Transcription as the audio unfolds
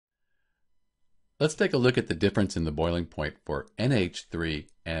Let's take a look at the difference in the boiling point for NH3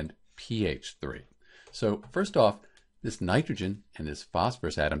 and PH3. So first off, this nitrogen and this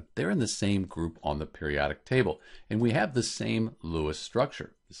phosphorus atom, they're in the same group on the periodic table. And we have the same Lewis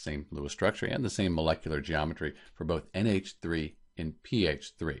structure, and the same molecular geometry for both NH3 and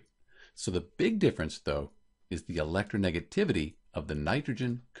PH3. So the big difference, though, is the electronegativity of the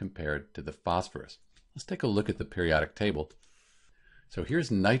nitrogen compared to the phosphorus. Let's take a look at the periodic table. So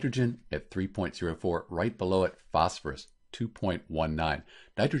here's nitrogen at 3.04, right below it phosphorus 2.19.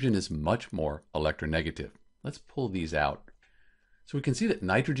 Nitrogen is much more electronegative. Let's pull these out. So we can see that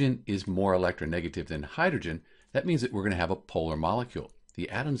nitrogen is more electronegative than hydrogen. That means that we're going to have a polar molecule. The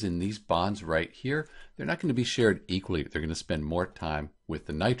atoms in these bonds right here, they're not going to be shared equally. They're going to spend more time with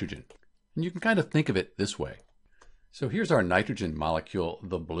the nitrogen. And you can kind of think of it this way. So here's our nitrogen molecule,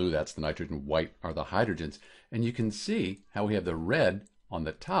 the blue, that's the nitrogen, white are the hydrogens. And you can see how we have the red on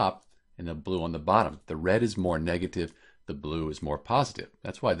the top and the blue on the bottom. The red is more negative, the blue is more positive.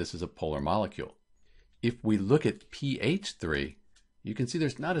 That's why this is a polar molecule. If we look at PH3, you can see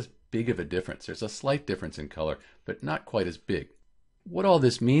there's not as big of a difference. There's a slight difference in color, but not quite as big. What all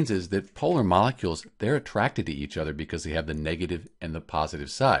this means is that polar molecules, they're attracted to each other because they have the negative and the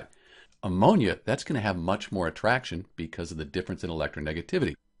positive side. Ammonia, that's going to have much more attraction because of the difference in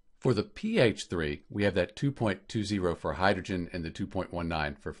electronegativity. For the PH3, we have that 2.20 for hydrogen and the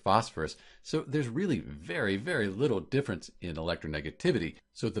 2.19 for phosphorus. So there's really very, very little difference in electronegativity.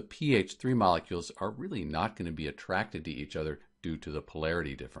 So the PH3 molecules are really not going to be attracted to each other due to the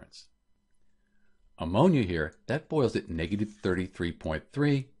polarity difference. Ammonia here, that boils at negative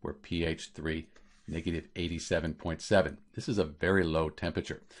 33.3, where PH3 negative 87.7. This is a very low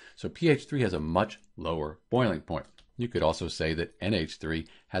temperature. So PH3 has a much lower boiling point. You could also say that NH3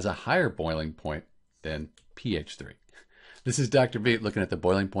 has a higher boiling point than PH3. This is Dr. B looking at the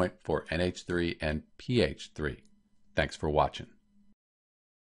boiling point for NH3 and PH3. Thanks for watching.